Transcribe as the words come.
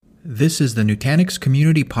This is the Nutanix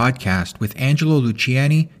Community Podcast with Angelo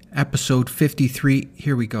Luciani, episode 53.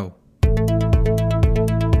 Here we go.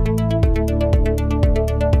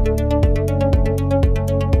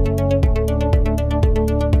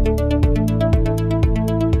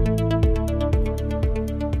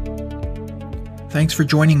 Thanks for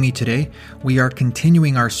joining me today. We are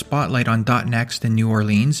continuing our spotlight on .next in New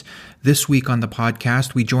Orleans. This week on the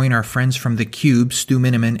podcast, we join our friends from theCUBE, Stu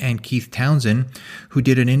Miniman and Keith Townsend, who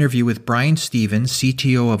did an interview with Brian Stevens,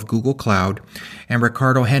 CTO of Google Cloud, and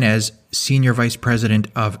Ricardo Henez, Senior Vice President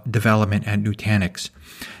of Development at Nutanix.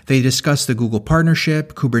 They discussed the Google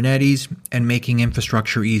partnership, Kubernetes, and making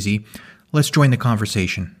infrastructure easy. Let's join the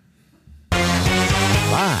conversation.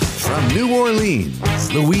 Live from New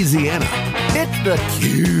Orleans, Louisiana, it's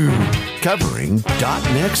theCUBE, covering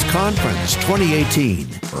 .next Conference 2018.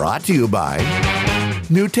 Brought to you by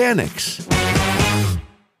Nutanix.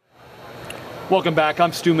 Welcome back.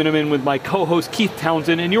 I'm Stu Miniman with my co-host Keith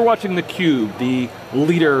Townsend, and you're watching theCUBE, the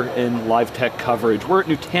leader in live tech coverage. We're at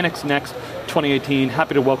Nutanix Next 2018.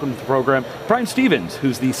 Happy to welcome to the program Brian Stevens,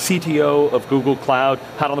 who's the CTO of Google Cloud.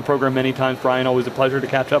 Had on the program many times. Brian, always a pleasure to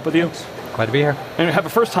catch up with you. Thanks. Glad to be here. And we have a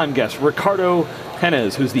first-time guest, Ricardo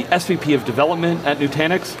Henez, who's the SVP of Development at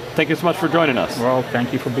Nutanix. Thank you so much for joining us. Well,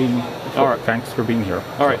 thank you for being. Thanks for being here.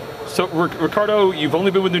 All right. So, Ricardo, you've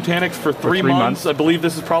only been with Nutanix for three months. I believe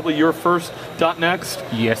this is probably your first .next.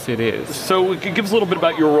 Yes, it is. So, give us a little bit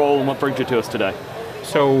about your role and what brings you to us today.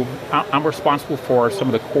 So, I'm responsible for some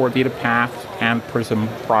of the core data path and Prism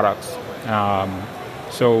products.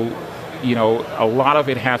 You know, a lot of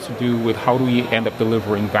it has to do with how do we end up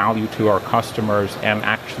delivering value to our customers and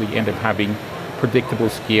actually end up having predictable,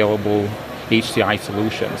 scalable HCI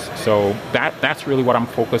solutions. So that's really what I'm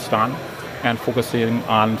focused on, and focusing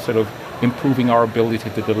on sort of improving our ability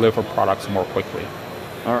to deliver products more quickly.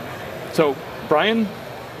 All right. So, Brian,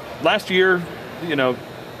 last year,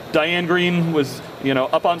 Diane Greene was,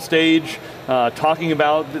 up on stage talking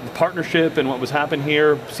about the partnership and what was happening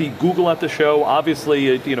here. See Google at the show, obviously,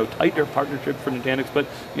 a tighter partnership for Nutanix, but,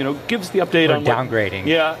 give us the update We're on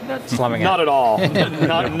downgrading. Slumming not it. At all.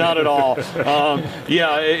 not at all.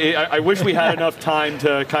 I wish we had enough time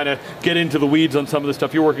to kind of get into the weeds on some of the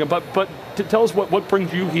stuff you're working on, but to tell us what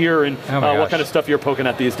brings you here and what kind of stuff you're poking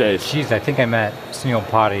at these days. Jeez, I think I met Sunil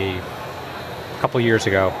Patti a couple years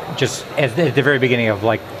ago, just at the very beginning of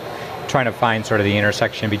trying to find sort of the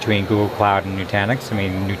intersection between Google Cloud and Nutanix. I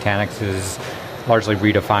mean, Nutanix is largely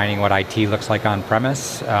redefining what IT looks like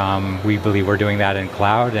on-premise. We believe we're doing that in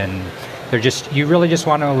cloud, and you really just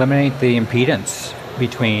want to eliminate the impedance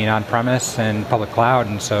between on-premise and public cloud,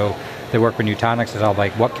 and so the work with Nutanix is all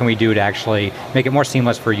like, what can we do to actually make it more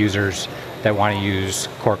seamless for users that want to use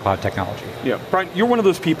core cloud technology? Yeah, Brian, you're one of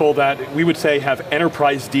those people that we would say have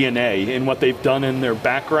enterprise DNA in what they've done in their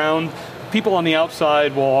background. People on the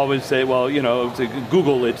outside will always say, well, it's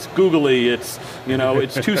Google, it's googly, it's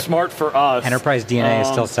too smart for us. Enterprise DNA is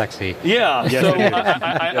still sexy. Yeah, yes, so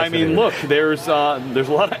I mean, look, there's a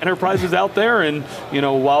lot of enterprises out there, and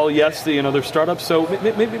while yes, they're startups. So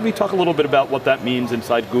maybe we talk a little bit about what that means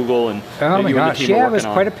inside Google and oh my gosh, yeah, it was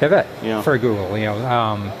quite a pivot for Google,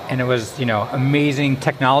 and it was amazing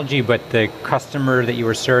technology, but the customer that you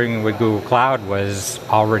were serving with Google Cloud was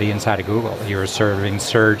already inside of Google. You were serving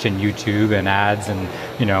search and YouTube and ads, and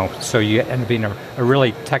so you end up being a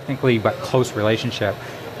really technically but close relationship.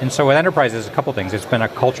 And so with enterprises, a couple things. It's been a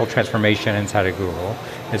cultural transformation inside of Google.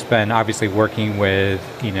 It's been obviously working with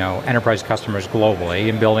enterprise customers globally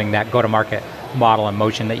and building that go-to-market model and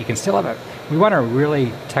motion that you can still have. We want a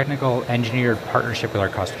really technical, engineered partnership with our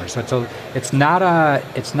customers. So it's not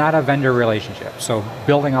a vendor relationship. So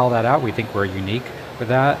building all that out, we think we're unique with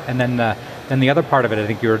that. And then the other part of it, I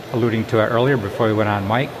think you were alluding to it earlier before we went on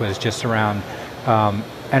mic, was just around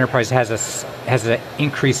enterprise has an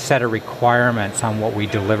increased set of requirements on what we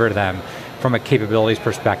deliver to them from a capabilities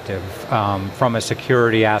perspective, from a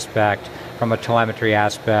security aspect, from a telemetry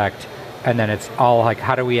aspect, and then it's all like,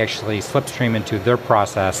 how do we actually slipstream into their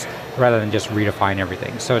process rather than just redefine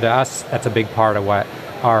everything? So to us, that's a big part of what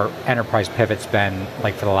our enterprise pivot's been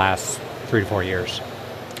like for the last 3 to 4 years.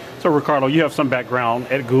 So Ricardo, you have some background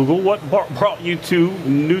at Google. What brought you to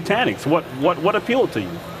Nutanix? What appealed to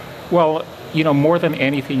you? Well, more than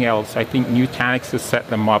anything else, I think Nutanix has set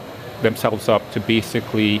themselves up to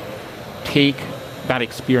basically take that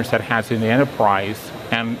experience that has in the enterprise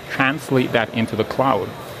and translate that into the cloud.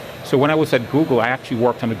 So when I was at Google, I actually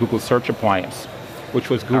worked on the Google Search Appliance,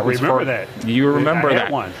 which was Google's I remember that. You remember I that?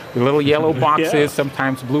 had one. The little yellow boxes, Yeah.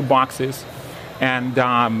 sometimes blue boxes, and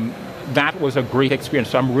that was a great experience.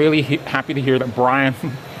 So I'm really happy to hear that Brian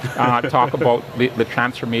talk about the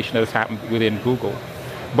transformation that has happened within Google.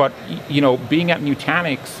 But being at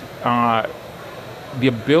Nutanix, the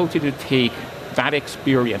ability to take that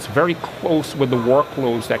experience very close with the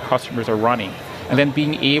workloads that customers are running, and then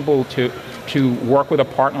being able to work with a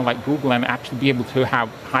partner like Google and actually be able to have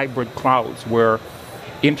hybrid clouds where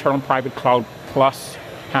internal private cloud plus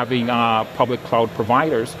having public cloud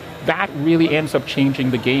providers, that really ends up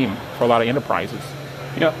changing the game for a lot of enterprises.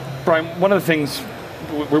 Brian, one of the things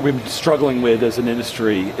we've been struggling with as an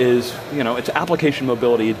industry is, it's application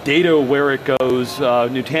mobility, data where it goes.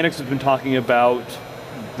 Nutanix has been talking about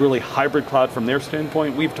really hybrid cloud from their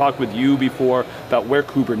standpoint. We've talked with you before about where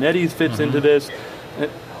Kubernetes fits into this.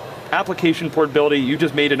 Application portability, you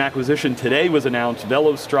just made an acquisition today, was announced,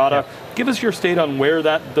 VeloStrata. Yep. Give us your state on where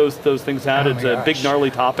those things at. It's a big gnarly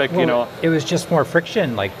topic. Well, it was just more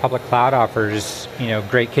friction. Like public cloud offers,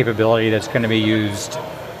 great capability that's going to be used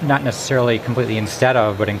not necessarily completely instead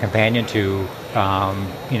of, but in companion to,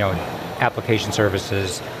 application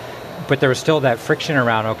services. But there was still that friction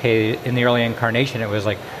around, in the early incarnation, it was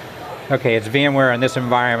like, it's VMware in this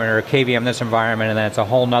environment or KVM in this environment, and then it's a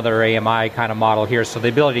whole nother AMI kind of model here. So the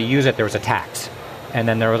ability to use it, there was a tax. And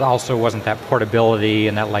then there wasn't that portability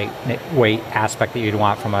and that lightweight aspect that you'd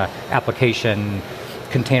want from an application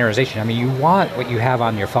containerization. I mean, you want what you have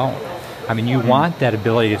on your phone. I mean, you want that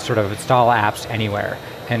ability to sort of install apps anywhere.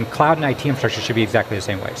 And cloud and IT infrastructure should be exactly the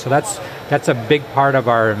same way. So that's a big part of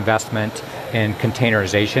our investment in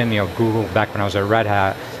containerization. Google, back when I was at Red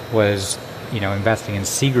Hat, was investing in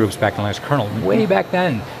C groups back in Linux kernel way back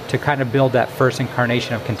then to kind of build that first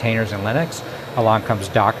incarnation of containers in Linux. Along comes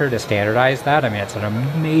Docker to standardize that. I mean, it's an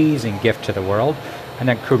amazing gift to the world. And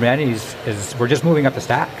then Kubernetes we're just moving up the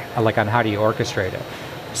stack, on how do you orchestrate it.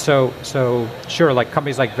 So sure,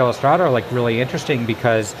 companies like VeloStrata are really interesting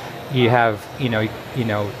because you have,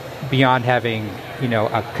 beyond having,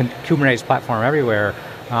 a Kubernetes platform everywhere,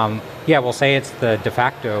 we'll say it's the de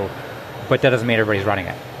facto, but that doesn't mean everybody's running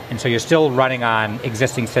it. And so you're still running on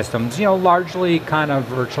existing systems, largely kind of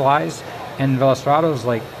virtualized. And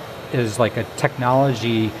VeloStrata is like a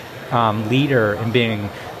technology leader in being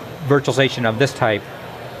virtualization of this type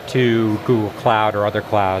to Google Cloud or other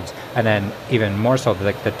clouds, and then even more so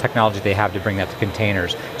the technology they have to bring that to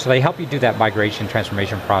containers. So they help you do that migration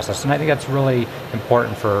transformation process, and I think that's really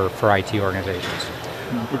important for IT organizations.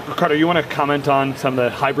 Ricardo, you want to comment on some of the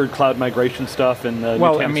hybrid cloud migration stuff and the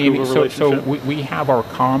Nutanix-Google relationship? So we have our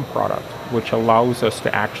Calm product, which allows us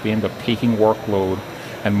to actually end up taking workload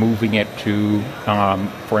and moving it to,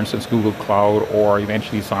 for instance, Google Cloud or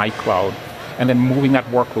eventually Xi Cloud, and then moving that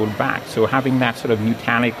workload back. So having that sort of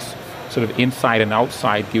Nutanix sort of inside and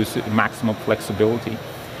outside gives it maximum flexibility.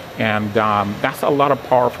 And that's a lot of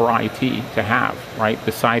power for IT to have, right?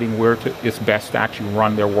 Deciding where it's best to actually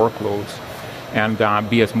run their workloads and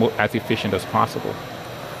be as efficient as possible.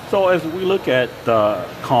 So as we look at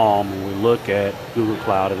Calm, and we look at Google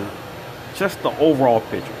Cloud, and just the overall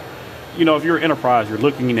picture, if you're an enterprise, you're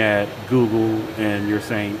looking at Google and you're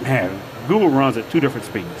saying, man, Google runs at two different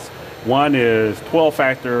speeds. One is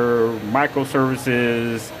 12-factor,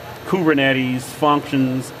 microservices, Kubernetes,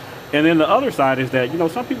 functions, and then the other side is that,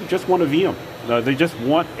 some people just want a VM. They just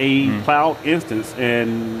want a cloud instance,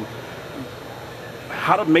 and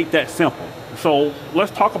how to make that simple. So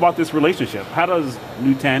let's talk about this relationship. How does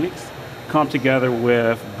Nutanix come together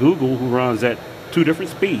with Google, who runs at two different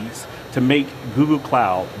speeds, to make Google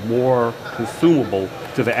Cloud more consumable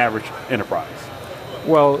to the average enterprise?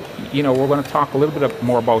 Well, we're going to talk a little bit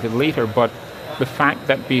more about it later, but the fact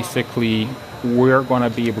that basically we're going to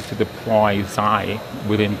be able to deploy Xi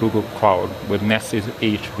within Google Cloud with Nessus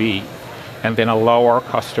HV, and then allow our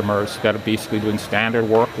customers that are basically doing standard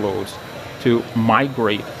workloads to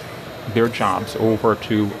migrate their jobs over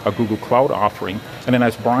to a Google Cloud offering. And then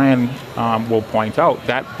as Brian will point out,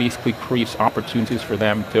 that basically creates opportunities for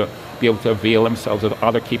them to be able to avail themselves of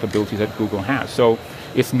other capabilities that Google has. So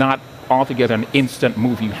it's not altogether an instant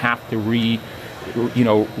move. You have to rewrite,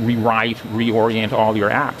 reorient all your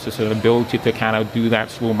apps. It's an ability to kind of do that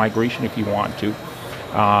slow migration if you want to.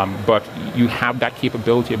 But you have that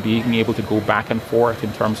capability of being able to go back and forth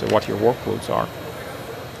in terms of what your workloads are.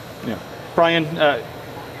 Yeah. Brian,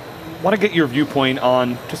 want to get your viewpoint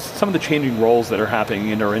on just some of the changing roles that are happening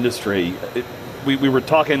in our industry. We were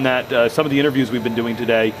talking that some of the interviews we've been doing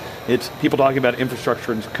today, it's people talking about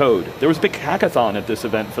infrastructure and code. There was a big hackathon at this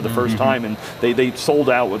event for the first time, and they sold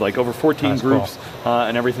out with over 14 groups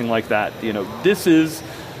and everything like that. This is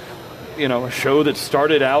a show that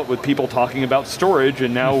started out with people talking about storage,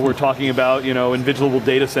 and now we're talking about invisible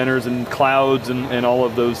data centers and clouds and all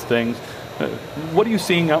of those things. What are you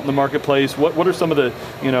seeing out in the marketplace? What are some of the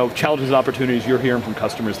challenges and opportunities you're hearing from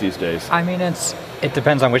customers these days? I mean, it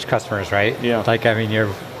depends on which customers, right? Yeah. Like, I mean,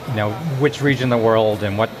 which region of the world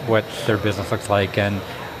and what their business looks like. And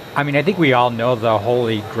I mean, I think we all know the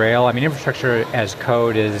holy grail. I mean, infrastructure as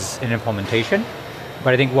code is an implementation,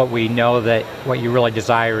 but I think what we know that what you really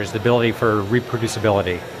desire is the ability for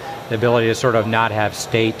reproducibility, the ability to sort of not have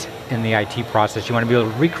state in the IT process. You want to be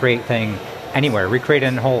able to recreate things anywhere, recreate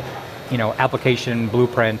a whole, application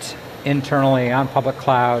blueprint internally on public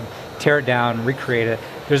cloud, tear it down, recreate it.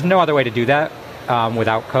 There's no other way to do that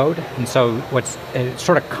without code. And so it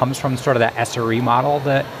sort of comes from sort of that SRE model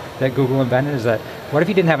that Google invented, is that what if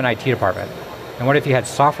you didn't have an IT department? And what if you had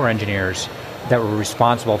software engineers that were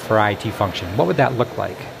responsible for IT function? What would that look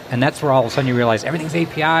like? And that's where all of a sudden you realize everything's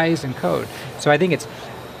APIs and code. So I think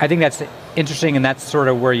that's interesting, and that's sort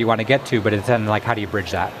of where you want to get to, but it's then like, how do you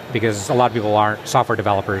bridge that? Because a lot of people aren't software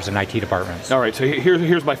developers in IT departments. All right, so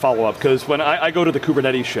here's my follow-up, because when I go to the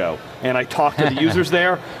Kubernetes show and I talk to the users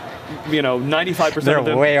there, 95% of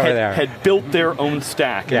them had built their own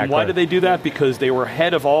stack. And why did they do that? Because they were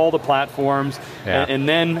ahead of all the platforms. Yeah. And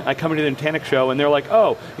then I come into the Nutanix show and they're like,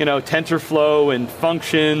 TensorFlow and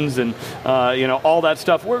functions and all that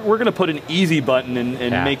stuff. We're going to put an easy button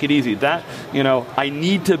and make it easy. That, I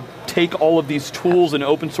need to take all of these tools and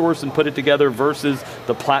open source and put it together versus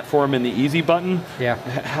the platform and the easy button. Yeah.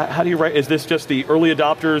 How do you write? Is this just the early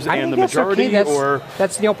adopters and the majority?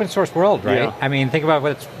 That's the open source world, right? Yeah. I mean, think about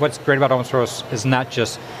what's great about open source is not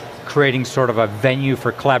just creating sort of a venue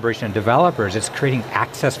for collaboration and developers, it's creating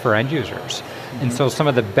access for end users. Mm-hmm. And so some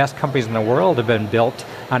of the best companies in the world have been built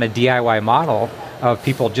on a DIY model of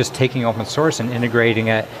people just taking open source and integrating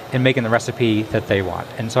it and making the recipe that they want.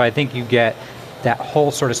 And so I think you get that whole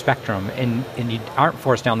sort of spectrum, and you aren't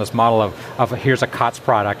forced down this model of here's a COTS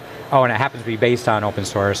product, and it happens to be based on open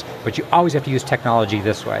source, but you always have to use technology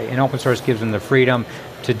this way, and open source gives them the freedom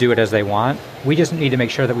to do it as they want. We just need to make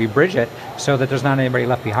sure that we bridge it so that there's not anybody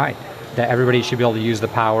left behind, that everybody should be able to use the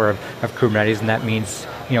power of Kubernetes, and that means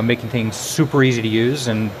making things super easy to use,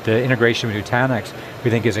 and the integration with Nutanix we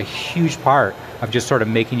think is a huge part of just sort of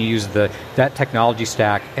making you use that technology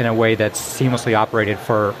stack in a way that's seamlessly operated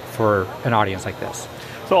for an audience like this.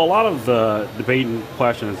 So a lot of the debate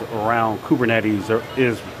questions around Kubernetes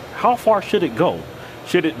is how far should it go?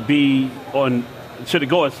 Should it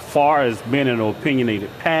go as far as being an opinionated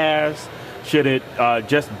PaaS? Should it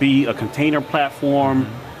just be a container platform?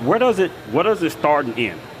 Mm-hmm. Where does it start and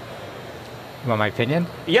end? You want my opinion?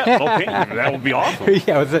 Yeah, opinion. That would be awesome.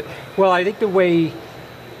 Yeah. Well, I think the way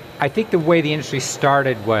the industry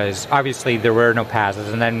started was, obviously there were no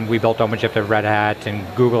PaaSes, and then we built OpenShift and Red Hat and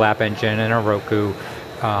Google App Engine and Heroku.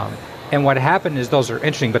 And what happened is those are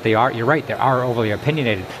interesting, but you're right, they are overly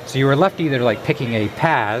opinionated. So you were left either like picking a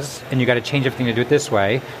PaaS, and you got to change everything to do it this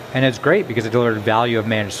way, and it's great because it delivered value of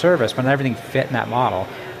managed service, but not everything fit in that model.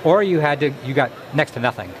 Or you got next to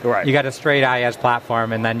nothing. Right. You got a straight IaaS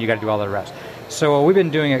platform, and then you got to do all the rest. So what we've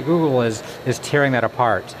been doing at Google is tearing that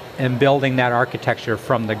apart and building that architecture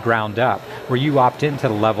from the ground up, where you opt into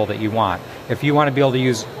the level that you want. If you want to be able to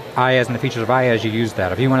use IaaS and the features of IaaS, you use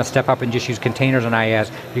that. If you want to step up and just use containers on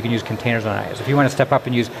IaaS, you can use containers on IaaS. If you want to step up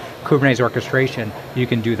and use Kubernetes orchestration, you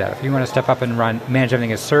can do that. If you want to step up and manage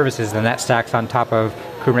everything as services, then that stacks on top of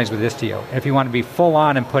Kubernetes with Istio. And if you want to be full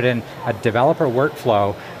on and put in a developer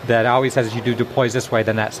workflow that always says you do deploys this way,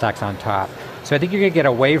 then that stacks on top. So I think you're going to get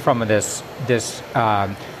away from this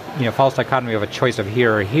false dichotomy of a choice of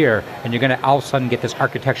here or here, and you're going to all of a sudden get this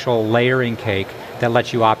architectural layering cake that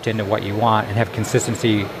lets you opt into what you want and have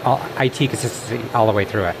consistency, IT consistency all the way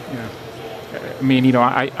through it. Yeah. I mean,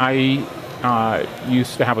 I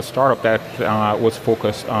used to have a startup that was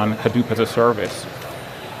focused on Hadoop as a service.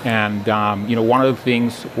 And, one of the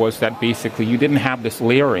things was that basically you didn't have this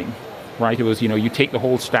layering, right? It was, you take the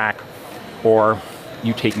whole stack or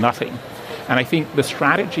you take nothing. And I think the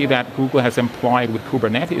strategy that Google has employed with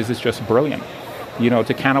Kubernetes is just brilliant.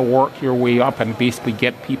 To kind of work your way up and basically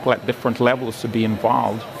get people at different levels to be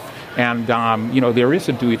involved. And, there is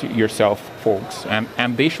a do-it-yourself folks,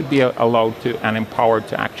 and they should be allowed to and empowered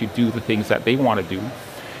to actually do the things that they want to do.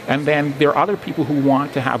 And then there are other people who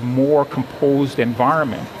want to have more composed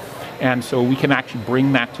environment. And so we can actually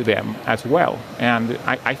bring that to them as well. And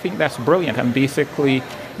I think that's brilliant. And basically,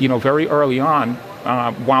 very early on,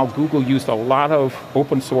 while Google used a lot of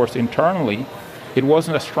open source internally, it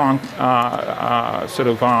wasn't a strong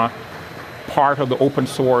part of the open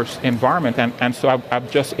source environment. And so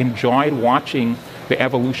I've just enjoyed watching the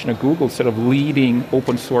evolution of Google sort of leading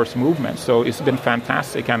open source movement. So it's been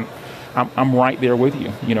fantastic. And I'm right there with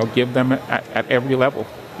you. Give them at every level.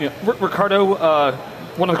 Yeah. Ricardo,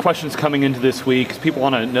 one of the questions coming into this week is people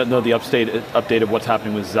want to know the update of what's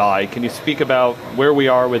happening with Xi. Can you speak about where we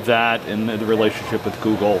are with that and the relationship with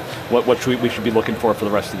Google? What we should be looking for the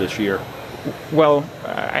rest of this year? Well,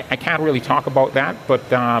 I can't really talk about that, but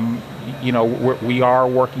we are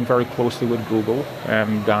working very closely with Google,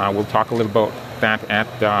 and we'll talk a little about that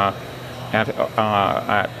at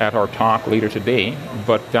our talk later today.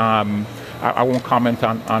 But I won't comment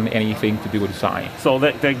on anything to do with Xi. So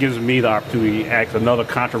that gives me the opportunity to ask another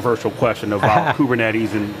controversial question about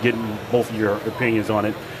Kubernetes and getting both of your opinions on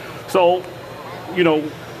it. So,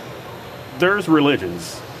 there's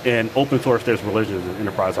religions. In open source, there's religions in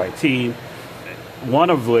enterprise IT, one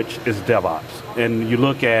of which is DevOps. And you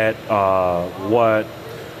look at what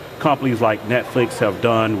companies like Netflix have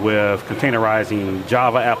done with containerizing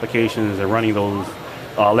Java applications and running those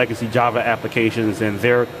legacy Java applications in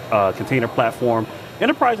their container platform.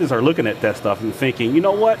 Enterprises are looking at that stuff and thinking, you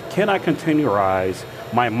know what, can I containerize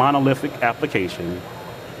my monolithic application,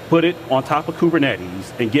 put it on top of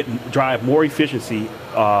Kubernetes, and drive more efficiency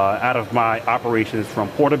out of my operations, from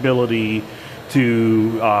portability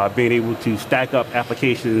to being able to stack up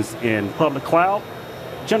applications in public cloud?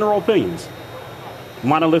 General opinions.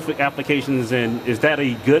 Monolithic applications, and is that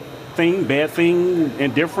a good thing, bad thing,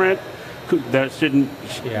 indifferent? That shouldn't,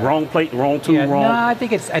 wrong plate, wrong tool, wrong? No, I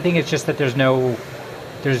think it's just that there's no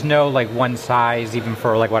like one size even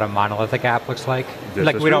for like what a monolithic app looks like.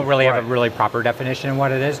 Like we don't really have a really proper definition of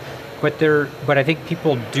what it is, but I think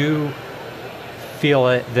people do feel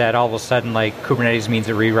it that all of a sudden like Kubernetes means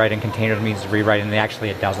a rewrite and containers means a rewrite, and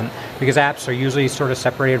actually it doesn't, because apps are usually sort of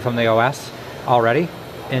separated from the OS already,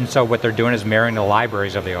 and so what they're doing is mirroring the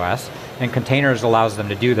libraries of the OS, and containers allows them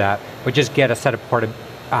to do that, but just get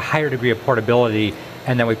a higher degree of portability,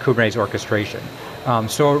 and then with Kubernetes orchestration.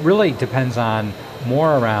 So it really depends on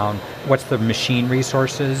more around what's the machine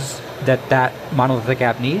resources that monolithic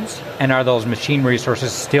app needs, and are those machine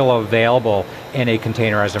resources still available in a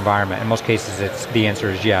containerized environment? In most cases, the answer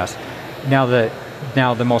is yes. Now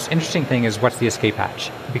the most interesting thing is what's the escape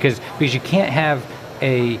hatch, because you can't have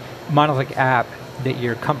a monolithic app that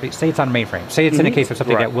your company, say it's on a mainframe, say it's in a case of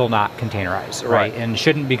something that will not containerize, right? And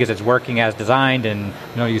shouldn't, because it's working as designed and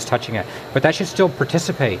no use touching it. But that should still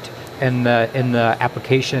participate in the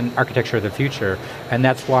application architecture of the future, and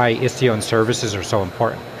that's why Istio and services are so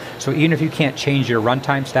important. So even if you can't change your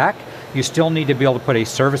runtime stack, you still need to be able to put a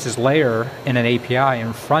services layer in an API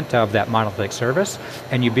in front of that monolithic service,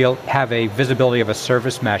 and you have a visibility of a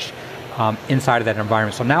service mesh inside of that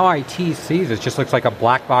environment. So now IT sees it just looks like a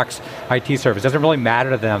black box IT service. It doesn't really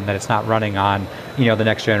matter to them that it's not running on the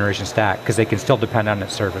next generation stack, because they can still depend on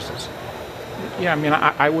its services. Yeah, I mean,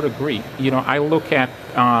 I would agree. I look at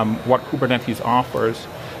what Kubernetes offers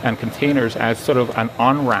and containers as sort of an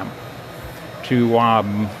on-ramp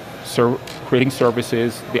to creating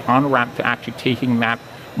services, the on-ramp to actually taking that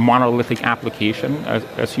monolithic application,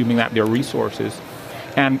 assuming that there are resources,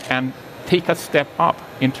 and take a step up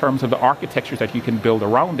in terms of the architectures that you can build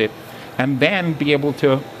around it, and then be able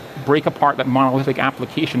to break apart that monolithic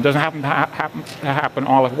application. Doesn't happen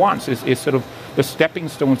all at once. It's sort of the stepping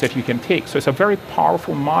stones that you can take. So it's a very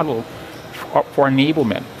powerful model for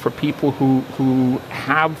enablement for people who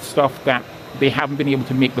have stuff that they haven't been able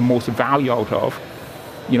to make the most value out of,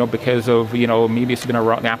 because of maybe it's been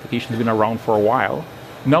around, the application's been around for a while.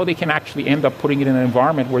 Now they can actually end up putting it in an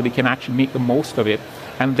environment where they can actually make the most of it,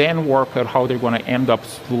 and then work out how they're going to end up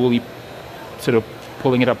slowly sort of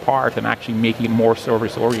pulling it apart and actually making it more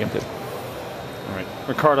service-oriented. All right.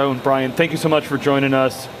 Ricardo and Brian, thank you so much for joining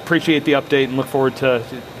us. Appreciate the update and look forward to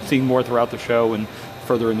seeing more throughout the show and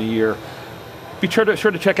further in the year. Be sure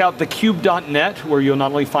to check out thecube.net, where you'll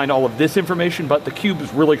not only find all of this information, but theCUBE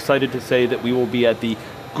is really excited to say that we will be at the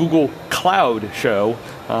Google Cloud show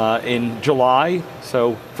in July.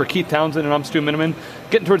 So for Keith Townsend and I'm Stu Miniman,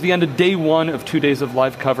 getting towards the end of day one of 2 days of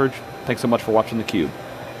live coverage. Thanks so much for watching theCUBE.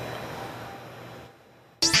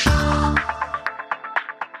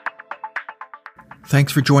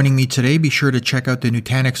 Thanks for joining me today. Be sure to check out the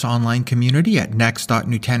Nutanix online community at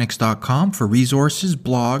next.nutanix.com for resources,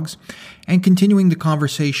 blogs, and continuing the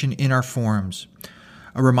conversation in our forums.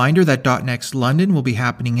 A reminder that .next London will be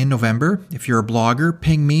happening in November. If you're a blogger,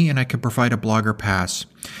 ping me and I can provide a blogger pass.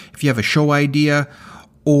 If you have a show idea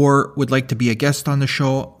or would like to be a guest on the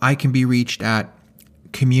show, I can be reached at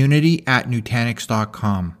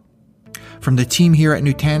community@nutanix.com. From the team here at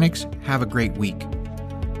Nutanix, have a great week.